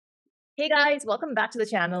Hey guys, welcome back to the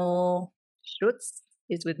channel. Shruts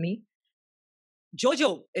is with me.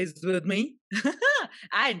 Jojo is with me.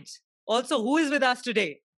 And also, who is with us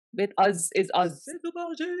today? With us is us,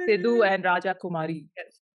 Sidhu and Raja Kumari.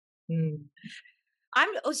 Yes. Hmm. I'm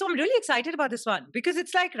really excited about this one because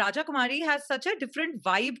it's like Raja Kumari has such a different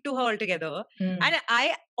vibe to her altogether. Hmm. And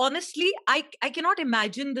I honestly, I cannot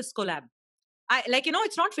imagine this collab.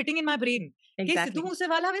 It's not fitting in my brain. Exactly. Sidhu Moose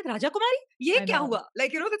Wala with Raja Kumari? Ye I kya know. hua?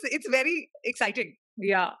 It's very exciting.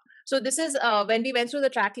 Yeah. So this is when we went through the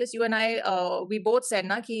track list, you and I, we both said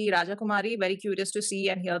na ki Raja Kumari, very curious to see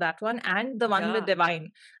and hear that one, and the one with Yeah.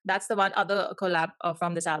 Divine. That's the one other collab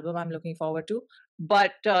from this album I'm looking forward to.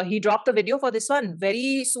 But he dropped the video for this one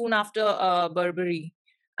very soon after Burberry.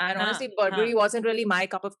 And honestly, Burberry wasn't really my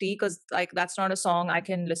cup of tea because like that's not a song I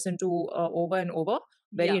can listen to over and over.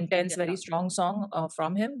 Very intense, very strong song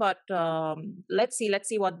from him. But let's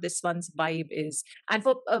see what this one's vibe is. And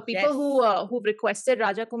for people who've requested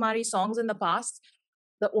Raja Kumari songs in the past,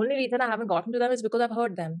 the only reason I haven't gotten to them is because I've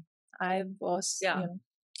heard them.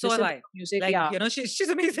 So have I. Music, she's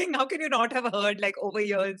amazing. How can you not have heard like over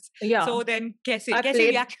years? Yeah. So then, kaise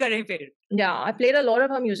react kare phir? Yeah, I played a lot of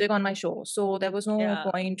her music on my show, so there was no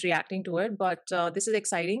point reacting to it. But this is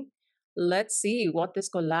exciting. Let's see what this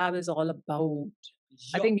collab is all about.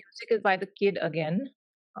 I think music is by the kid again.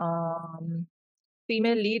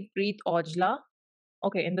 Female lead Preet Ojla.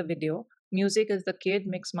 Okay, in the video. Music is the kid.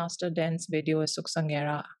 Mix master dance video is Sukh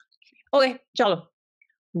Sanghera. Okay, chalo.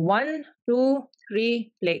 1, 2,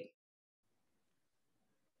 3, play.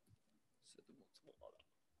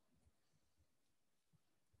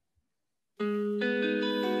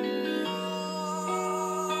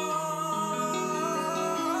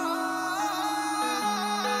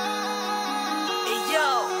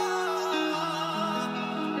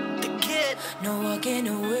 No walking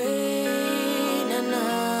away,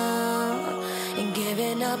 nah, and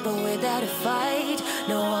giving up but without a fight.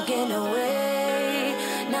 No walking away,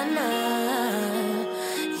 nah.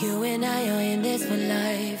 You and I are in this for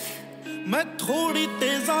life. मैं थोड़ी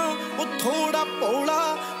तेजा वो थोड़ा पोला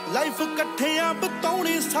life इकट्ठियां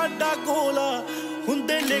बताउणी साडा गोला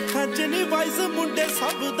हुंदे लेखां च नी vice मुंडे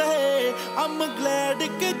सब दे I'm glad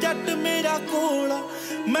कि जट मेरा कोला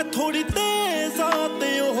मैं थोड़ी तेजा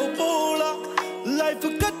ते ओह बोला लाइफ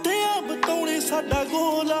इकट्ठियां बताउणी साडा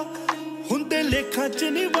गोला हुंदे लेखां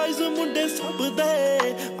च नी वाइस मुंडे सब दे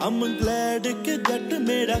I'm glad कि जट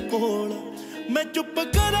मेरा कोला मैं चुप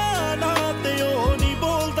करा ना ते ओह नी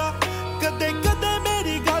बोलदा कदे कदे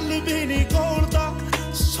मेरी गल भी नहीं खोलदा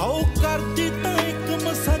 100 करदी तां इक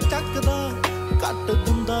मसा चकदा घट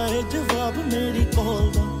दिंदा ए जवाब मेरी कॉल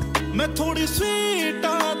दा मैं थोड़ी स्वीट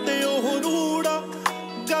आ ते ओह रूड़ा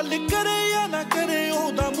गल करे या ना करे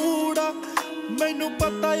ओहदा मूड़ा मैनू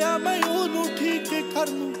पता आ मैं ओनू ठीक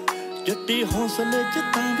कर लूं जट्टी हौसले च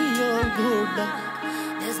तां भी ओह घोड़ा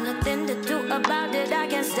There's nothing to do about it, I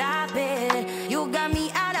can't stop it. You got me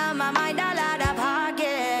out of my mind, all out of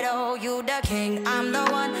pocket. Oh, you the king, I'm the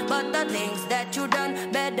one. But the things that you done,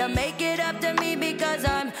 better make it up to me because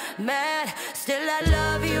I'm mad. Still I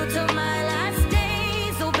love you till my last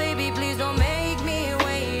day. So baby, please don't make me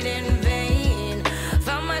wait in vain.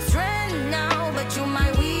 Found my strength now, but you my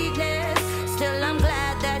weakness. Still I'm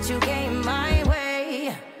glad that you came my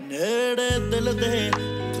way. Nede dil de,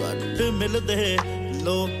 kat mil de.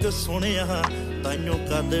 लोक सुनिया ताइयों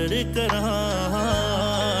कदर करा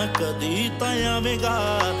कदी तां आवेगा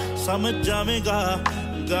समझ जावेगा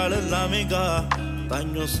गल लावेगा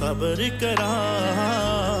ताइयों सबर करा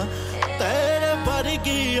तेरे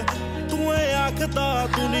वर्गी तू आखदा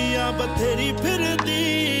दुनिया बथेरी फिरदी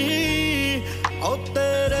ओ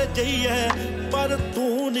तेरे जइए पर तू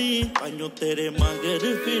नहीं ताइयों तेरे मगर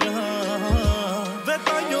फिरा वे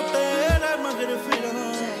ताइयों तेरे मगर फिरा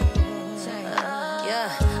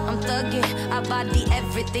I'm thugging, I body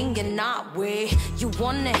everything in our way. You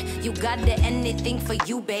want it, you got it, anything for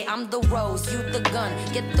you, babe. I'm the rose, you the gun,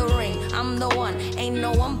 get the ring, I'm the one. Ain't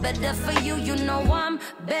no one better for you, you know I'm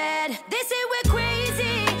bad. They say we're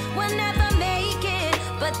crazy, we'll never make it,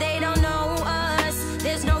 but they don't know us.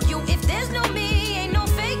 There's no you if there's no me, ain't no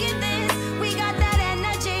faking this. We got that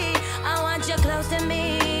energy, I want you close to me,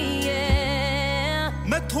 yeah.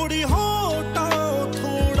 मैं थोड़ी होटा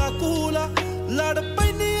थोड़ा कूला लड़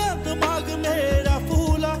पैनिया दिमाग मेरा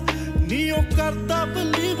फूला Neo करता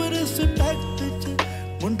believe respect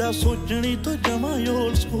च मुंडा सोचनी तो जमा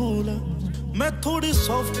ओल्ड स्कूल मैं थोड़ी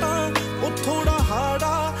सॉफ्टा ओ थोड़ा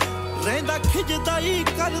हाड़ा रहंदा खिजदा ही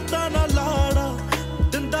करदा ना लाड़ा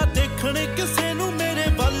दिंदा देखने किसे नू मेरे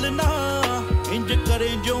वल ना इंज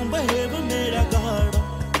करे जो बिहेव मेरा गाड़ा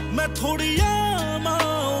मैं थोड़ी आमा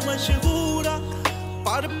मशहूरा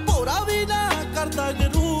ਪਰ ਭੋਰਾ ਵੀ ਨਾ ਕਰਦਾ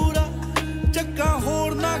ਜ਼ਰੂਰ ਆ ਚੱਕਾ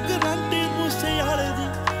ਹੋਰ ਨਾ ਗਰੰਟੀ ਮੂਸੇ ਵਾਲੇ ਦੀ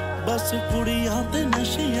ਬਸ ਕੁੜੀਆਂ ਤੇ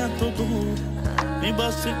ਨਸ਼ਿਆਂ ਤੋਂ ਦੂਰ ਨੀ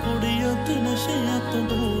ਬਸ ਕੁੜੀਆਂ ਤੇ ਨਸ਼ਿਆਂ ਤੋਂ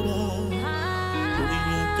ਦੂਰ ਆ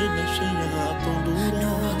ਕੁੜੀਆਂ ਤੇ ਨਸ਼ਿਆਂ ਤੋਂ ਦੂਰ ਆ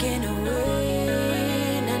walking away,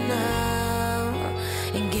 nah,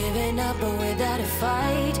 nah. And giving up but without a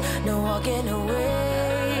fight. No walking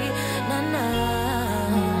away, nah, nah.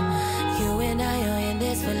 You and I are in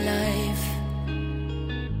this for life.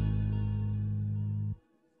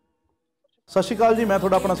 ਸਤਿ ਸ਼੍ਰੀ ਅਕਾਲ ਜੀ, ਮੈਂ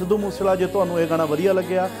ਤੁਹਾਡਾ ਆਪਣਾ ਸਿੱਧੂ ਮੂਸੇਵਾਲਾ। ਜੇ ਤੁਹਾਨੂੰ ਇਹ ਗਾਣਾ ਵਧੀਆ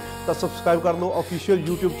ਲੱਗਿਆ ਤਾਂ ਸਬਸਕ੍ਰਾਈਬ ਕਰ ਲਓ official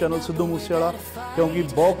YouTube channel Sidhu Moosewala ਕਿਉਂਕਿ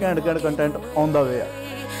ਬਹੁਤ ਘੈਂਟ ਕੰਟੈਂਟ ਆਉਂਦਾ ਵੇ ਆ।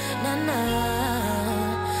 Nah, nah.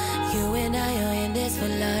 You and I are in this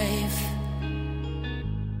for life.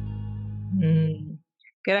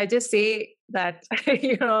 Can I just say that,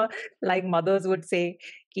 like mothers would say,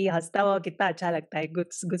 कि हंसता हुआ कितना अच्छा लगता है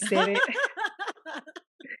गुस्से में.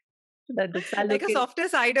 That like a softer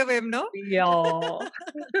side of him, no? Yeah.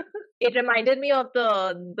 It reminded me of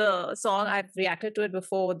the song. I've reacted to it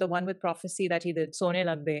before, the one with Prophecy that he did, Sone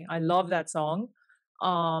Lag De. I love that song.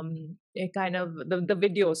 It kind of the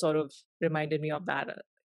video sort of reminded me of that.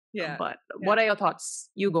 Yeah. But what are your thoughts?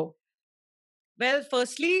 You go. Well,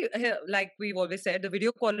 firstly, like we've always said, the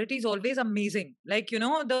video quality is always amazing. Like,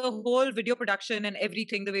 the whole video production and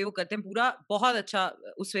everything, the way वो करते हैं पूरा बहुत अच्छा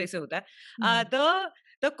उस वजह से होता है.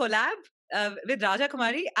 The collab with Raja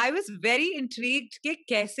Kumari, I was very intrigued कि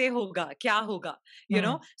कैसे होगा, क्या होगा, you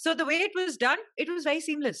know. So the way it was done, it was very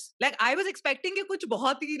seamless. Like I was expecting कि कुछ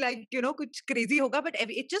बहुत ही like कुछ crazy होगा, but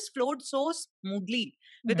it just flowed so smoothly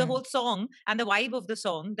with the whole song and the vibe of the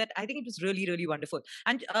song that I think it was really, really wonderful.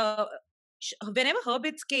 And whenever her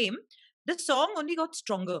bits came, the song only got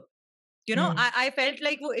stronger. I felt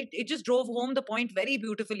like it just drove home the point very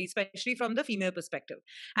beautifully, especially from the female perspective.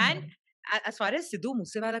 And as far as Sidhu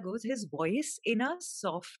Moose Wala goes, his voice in a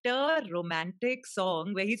softer, romantic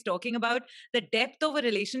song where he's talking about the depth of a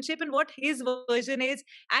relationship and what his version is,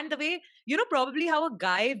 and the way, probably how a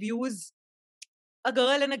guy views a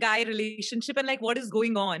girl and a guy relationship and like what is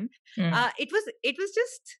going on. It was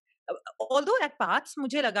just, although at parts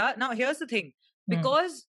mujhe laga, now here's the thing,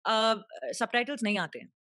 because subtitles nahi aate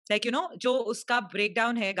hain. Like, जो उसका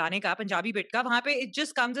breakdown है गाने का Punjabi bit का, वहाँ पे it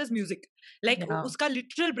just comes as music. Like, उसका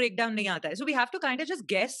literal breakdown नहीं आता है. So we have to kind of just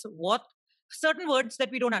guess what certain words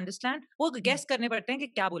that we don't understand, वो guess करने पड़ते हैं कि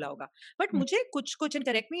क्या बोला होगा. But मुझे कुछ, and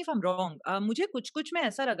correct me if I'm wrong, मुझे कुछ में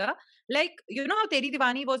ऐसा लगा, like, how Teri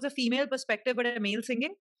Diwani was the female perspective but a male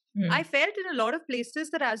singing? I felt in a lot of places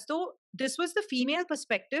that as though this was the female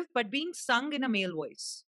perspective but being sung in a male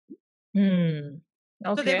voice.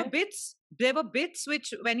 Okay. So there were bits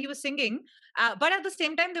which when he was singing, but at the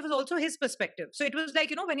same time there was also his perspective. So it was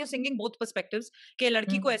like, when you're singing both perspectives, ke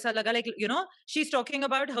ladki ko aisa laga, like, she's talking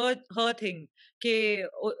about her thing, ke,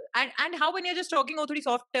 and how when you're just talking, oh thodi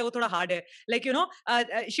soft hai, oh thoda hard hai, like,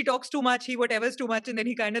 she talks too much, he whatever's too much, and then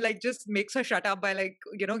he kind of like just makes her shut up by like,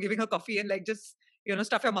 giving her coffee and like just,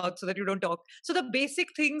 stuff your mouth so that you don't talk. So the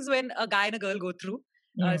basic things when a guy and a girl go through.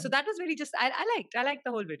 So that was really just, I liked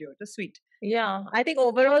the whole video. It was sweet. Yeah, I think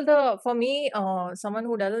overall, for me, someone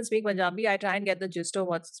who doesn't speak Punjabi, I try and get the gist of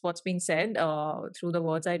what's being said through the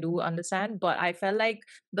words I do understand. But I felt like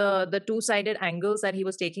the two-sided angles that he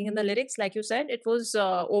was taking in the lyrics, like you said, it was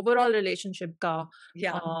overall relationship ka,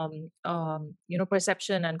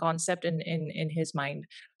 perception and concept in his mind.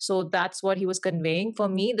 So that's what he was conveying. For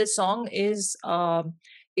me, this song is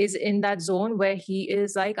in that zone where he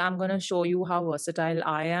is like, I'm going to show you how versatile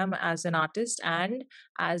I am as an artist and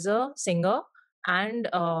as a singer and,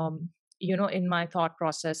 in my thought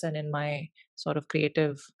process and in my sort of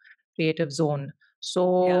creative zone.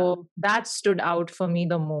 So that stood out for me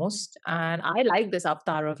the most. And I like this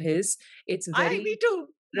avatar of his. It's very... Me too.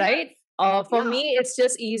 Right? For me, it's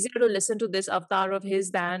just easier to listen to this avatar of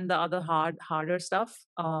his than the other harder stuff.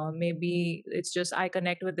 Maybe it's just I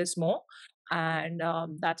connect with this more. And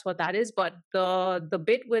that's what that is. But the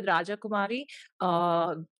bit with Raja Kumari,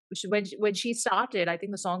 when she started, I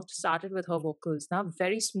think the song started with her vocals. Now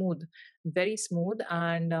very smooth,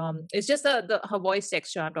 and it's just her voice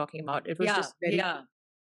texture I'm talking about. It was just very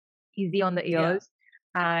easy on the ears.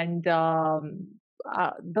 And the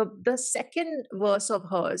second verse of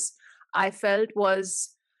hers, I felt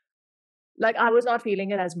was like I was not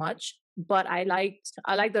feeling it as much. But I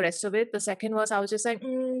liked the rest of it. The second verse, I was just like,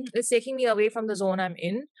 it's taking me away from the zone I'm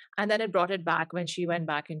in. And then it brought it back when she went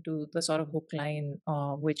back into the sort of hook line,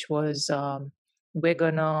 which was, we're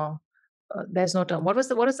gonna, there's no term. What is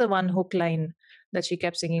the one hook line that she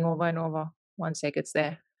kept singing over and over? One sec, it's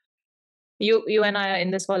there. You and I are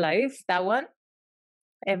in this for life. That one.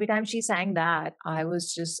 Every time she sang that, I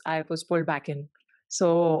was pulled back in.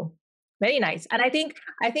 So very nice. And I think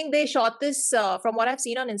they shot this from what I've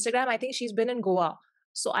seen on Instagram. I think she's been in Goa.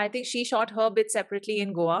 So I think she shot her bit separately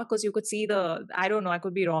in Goa because you could see I don't know, I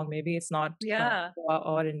could be wrong. Maybe it's not Goa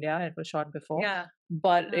or India. It was shot before. Yeah.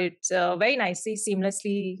 But it's very nicely,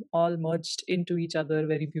 seamlessly all merged into each other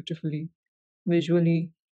very beautifully,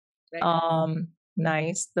 visually.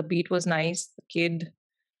 Nice. The beat was nice. The kid.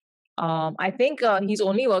 I think he's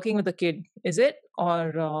only working with the kid, is it?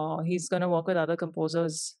 Or he's going to work with other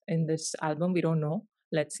composers in this album? We don't know.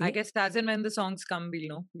 Let's see. I guess as and when the songs come, we'll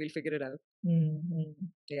know. We'll figure it out. Mm-hmm.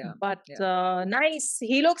 Yeah. But nice.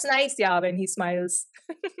 He looks nice, when he smiles.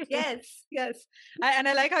 Yes. And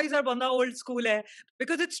I like how he's our banda old school hai.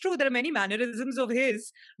 Because it's true, there are many mannerisms of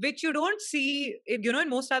his which you don't see, in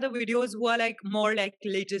most other videos who are like more like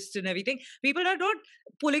latest and everything. People are not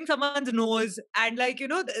pulling someone's nose and like,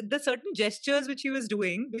 the certain gestures which he was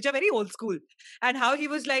doing, which are very old school. And how he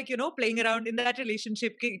was like, playing around in that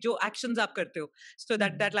relationship, ki jo actions aap karte ho. So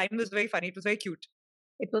that line was very funny. It was very cute.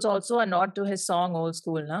 It was also a nod to his song Old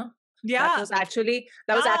School, na? Yeah. That was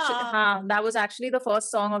actually the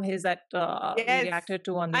first song of his that we reacted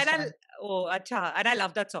to on this channel. And I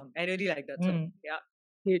love that song. I really like that song. Yeah.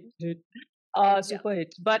 Hit. Super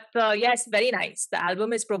hit. But yes, very nice. The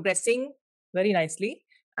album is progressing very nicely.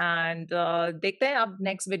 And dekhte hain ab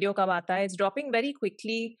next video kab aata hai. It's dropping very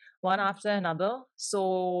quickly, one after another.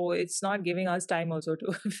 So it's not giving us time also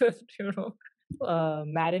to,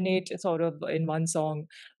 marinate sort of in one song.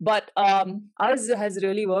 But ours has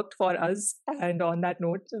really worked for us. And on that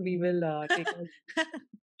note, we will take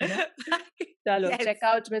Chalo, check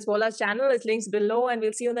out Miss Vola's channel. It's links below, and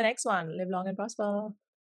we'll see you in the next one. Live long and prosper.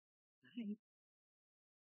 Bye.